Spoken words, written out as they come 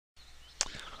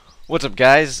What's up,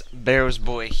 guys?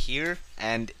 BarrowsBOY here,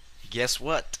 and guess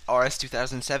what?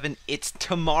 RS2007, it's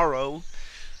tomorrow.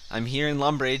 I'm here in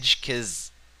Lumbridge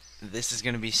because this is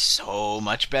going to be so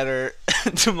much better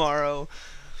tomorrow.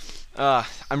 I'm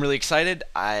really excited.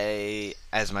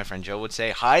 As my friend Joe would say,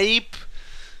 hype!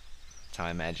 That's how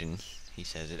I imagine he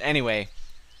says it. Anyway,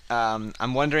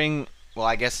 I'm wondering. Well,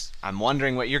 I guess I'm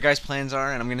wondering what your guys' plans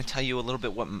are, and I'm going to tell you a little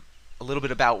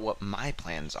bit about what my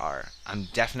plans are. I'm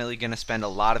definitely going to spend a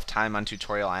lot of time on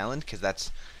Tutorial Island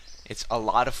because it's a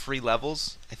lot of free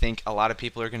levels. I think a lot of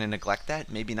people are going to neglect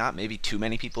that. Maybe not. Maybe too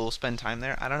many people will spend time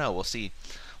there. I don't know. We'll see.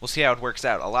 We'll see how it works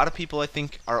out. A lot of people, I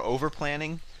think, are over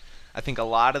planning. I think a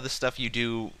lot of the stuff you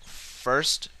do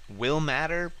first will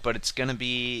matter, but it's going to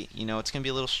be, it's going to be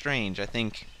a little strange. I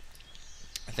think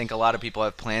a lot of people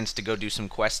have plans to go do some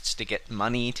quests to get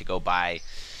money, to go buy,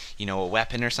 a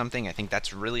weapon or something. I think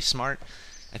that's really smart.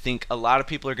 I think a lot of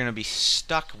people are going to be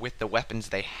stuck with the weapons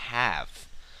they have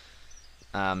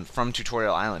from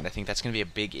Tutorial Island. I think that's going to be a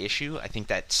big issue. I think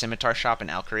that scimitar shop in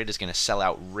Alcarid is going to sell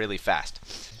out really fast.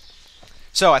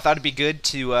 So I thought it'd be good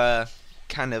to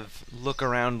kind of look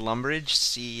around Lumbridge,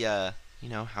 see how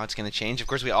it's going to change. Of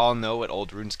course, we all know what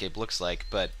old RuneScape looks like,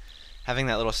 but having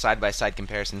that little side-by-side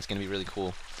comparison is going to be really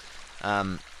cool.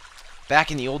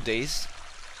 Back in the old days,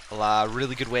 a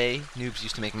really good way noobs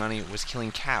used to make money was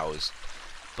killing cows.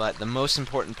 But the most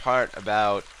important part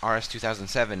about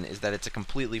RS2007 is that it's a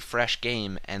completely fresh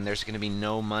game and there's going to be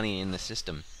no money in the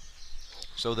system.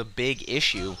 So the big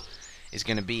issue is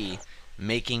going to be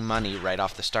making money right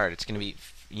off the start. It's going to be,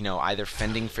 either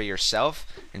fending for yourself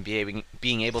and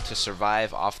being able to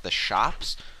survive off the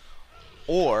shops,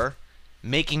 or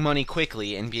making money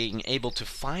quickly and being able to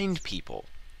find people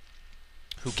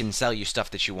who can sell you stuff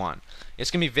that you want.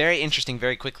 It's going to be very interesting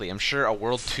very quickly. I'm sure a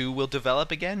World 2 will develop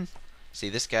again. See,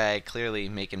 this guy clearly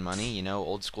making money,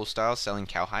 old school style, selling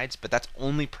cowhides, but that's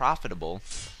only profitable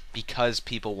because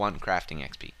people want crafting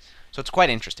XP. So it's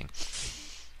quite interesting.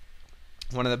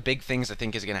 One of the big things I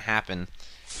think is going to happen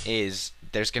is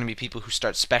there's going to be people who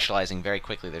start specializing very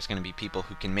quickly. There's going to be people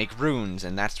who can make runes,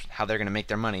 and that's how they're going to make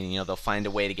their money. They'll find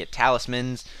a way to get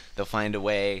talismans. They'll find a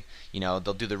way, they'll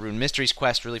do the Rune Mysteries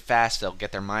quest really fast. They'll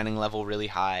get their mining level really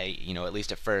high, at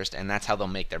least at first, and that's how they'll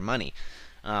make their money.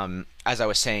 As I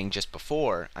was saying just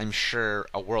before, I'm sure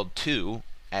a World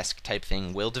 2-esque type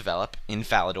thing will develop in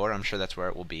Falador. I'm sure that's where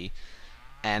it will be.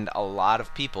 And a lot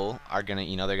of people are gonna,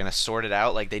 they're gonna sort it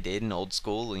out like they did in old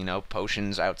school.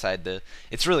 Potions outside the.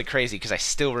 It's really crazy because I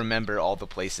still remember all the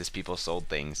places people sold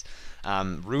things.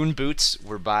 Rune boots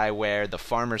were by where the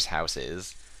farmer's house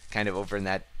is, kind of over in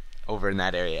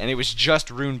that area, and it was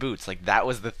just rune boots. Like that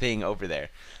was the thing over there.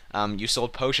 You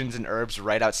sold potions and herbs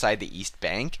right outside the East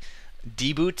Bank.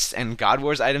 D boots and God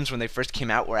Wars items when they first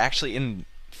came out were actually in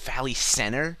Fally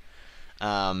Center.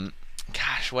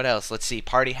 Gosh, what else? Let's see.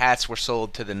 Party hats were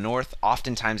sold to the north,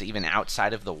 oftentimes even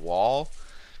outside of the wall,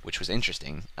 which was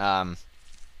interesting.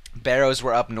 Barrows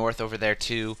were up north over there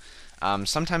too.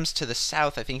 Sometimes to the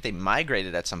south. I think they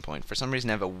migrated at some point. For some reason,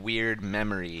 I have a weird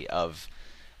memory of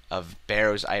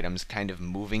Barrows items kind of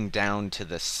moving down to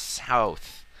the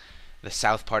south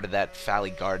part of that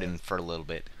Fally garden for a little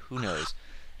bit. Who knows?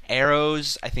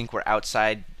 Arrows, I think, were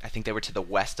outside. I think they were to the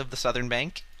west of the southern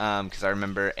bank, because I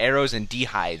remember arrows and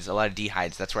D-hides, a lot of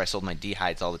D-hides. That's where I sold my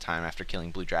D-hides all the time after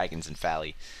killing blue dragons in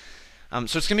Fally.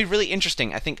 So it's going to be really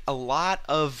interesting. I think a lot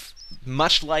of,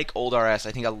 much like old RS,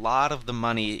 I think a lot of the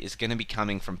money is going to be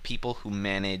coming from people who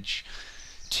manage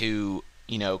to,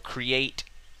 create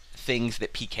things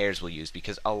that PKers will use,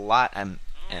 because a lot, and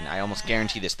I almost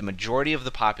guarantee this, the majority of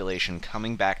the population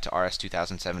coming back to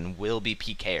RS2007 will be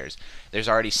PKers. There's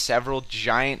already several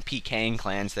giant PKing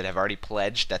clans that have already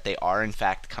pledged that they are in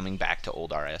fact coming back to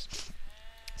old RS.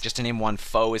 Just to name one,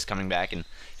 Foe is coming back, and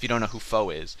if you don't know who Foe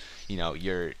is,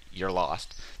 you're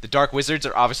lost. The Dark Wizards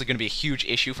are obviously going to be a huge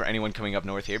issue for anyone coming up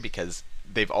north here because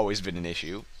they've always been an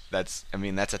issue. That's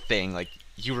a thing. Like,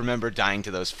 you remember dying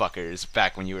to those fuckers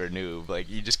back when you were a noob. Like,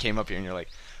 you just came up here and you're like,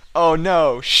 oh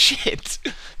no, shit,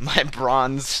 my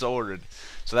bronze sword.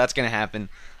 So that's going to happen.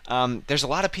 There's a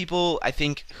lot of people, I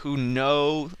think, who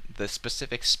know the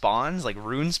specific spawns, like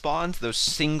rune spawns, those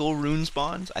single rune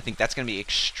spawns. I think that's going to be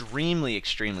extremely,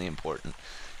 extremely important.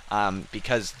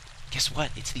 Because, guess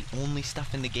what? It's the only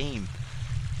stuff in the game.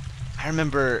 I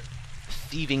remember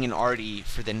thieving in Arty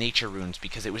for the nature runes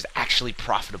because it was actually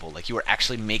profitable. Like, you were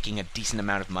actually making a decent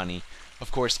amount of money. Of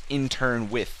course, in turn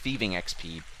with thieving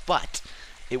XP, but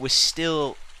it was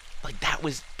still, like, that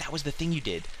was the thing you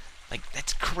did. Like,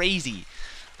 that's crazy.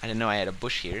 I didn't know I had a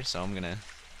bush here, so I'm gonna...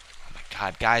 Oh my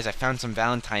god, guys, I found some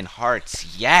Valentine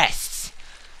hearts. Yes!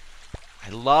 I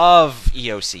love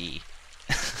EOC.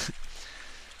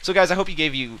 So guys, I hope I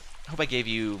gave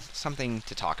you something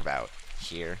to talk about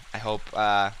here. I hope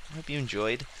you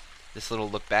enjoyed this little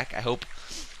look back. I hope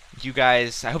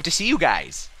to see you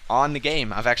guys on the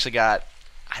game. I've actually got,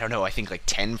 I don't know, I think like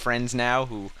 10 friends now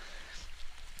who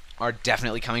are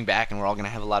definitely coming back, and we're all going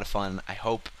to have a lot of fun. I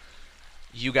hope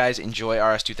you guys enjoy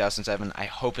RS2007. I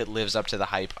hope it lives up to the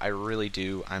hype. I really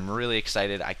do. I'm really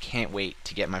excited. I can't wait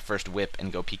to get my first whip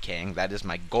and go PKing. That is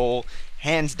my goal,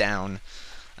 hands down.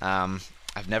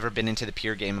 I've never been into the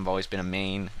pure game. I've always been a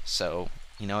main, so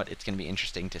you know what? It's going to be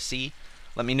interesting to see.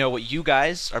 Let me know what you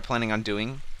guys are planning on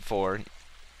doing for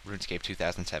RuneScape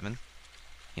 2007.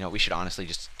 You know, we should honestly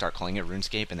just start calling it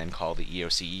RuneScape and then call the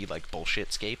EOCE like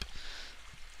bullshitscape.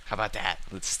 How about that?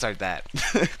 Let's start that.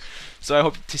 So I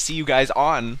hope to see you guys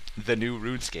on the new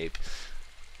RuneScape.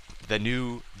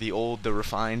 The old, the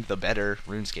refined, the better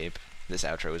RuneScape. This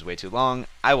outro is way too long.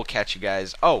 I will catch you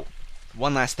guys. Oh,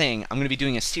 one last thing. I'm going to be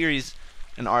doing a series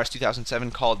in RS 2007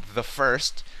 called The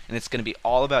First, and it's going to be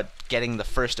all about getting the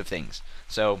first of things.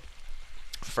 So,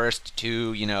 first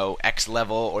to, you know, X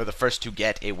level, or the first to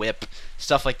get a whip,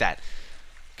 stuff like that.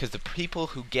 Because the people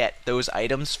who get those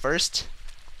items first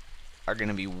are going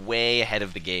to be way ahead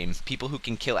of the game. People who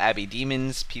can kill Abbey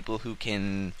demons, people who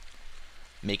can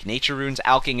make nature runes,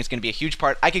 alking is going to be a huge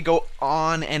part. I could go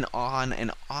on and on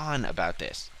and on about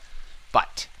this.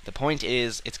 But the point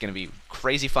is, it's going to be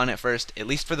crazy fun at first, at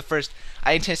least for the first,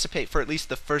 I anticipate for at least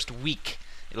the first week.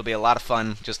 It'll be a lot of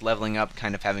fun, just leveling up,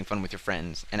 kind of having fun with your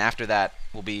friends. And after that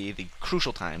will be the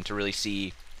crucial time to really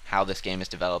see how this game is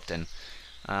developed and,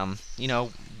 you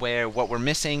know, what we're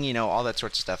missing, you know, all that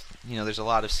sorts of stuff. You know, there's a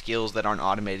lot of skills that aren't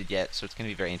automated yet, so it's going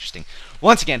to be very interesting.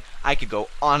 Once again, I could go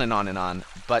on and on and on,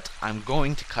 but I'm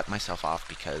going to cut myself off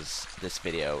because this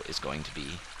video is going to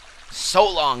be so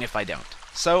long if I don't.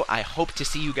 So, I hope to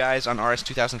see you guys on RS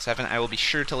 2007. I will be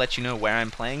sure to let you know where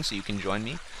I'm playing so you can join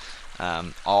me.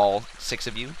 All 6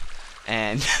 of you.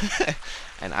 And,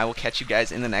 and I will catch you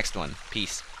guys in the next one.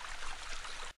 Peace.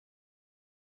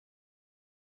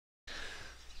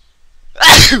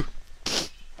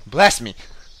 Bless me.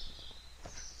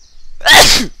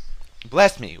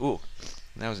 Bless me. Ooh,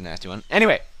 that was a nasty one.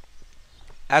 Anyway,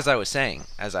 as I was saying,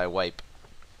 as I wipe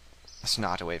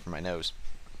snot away from my nose.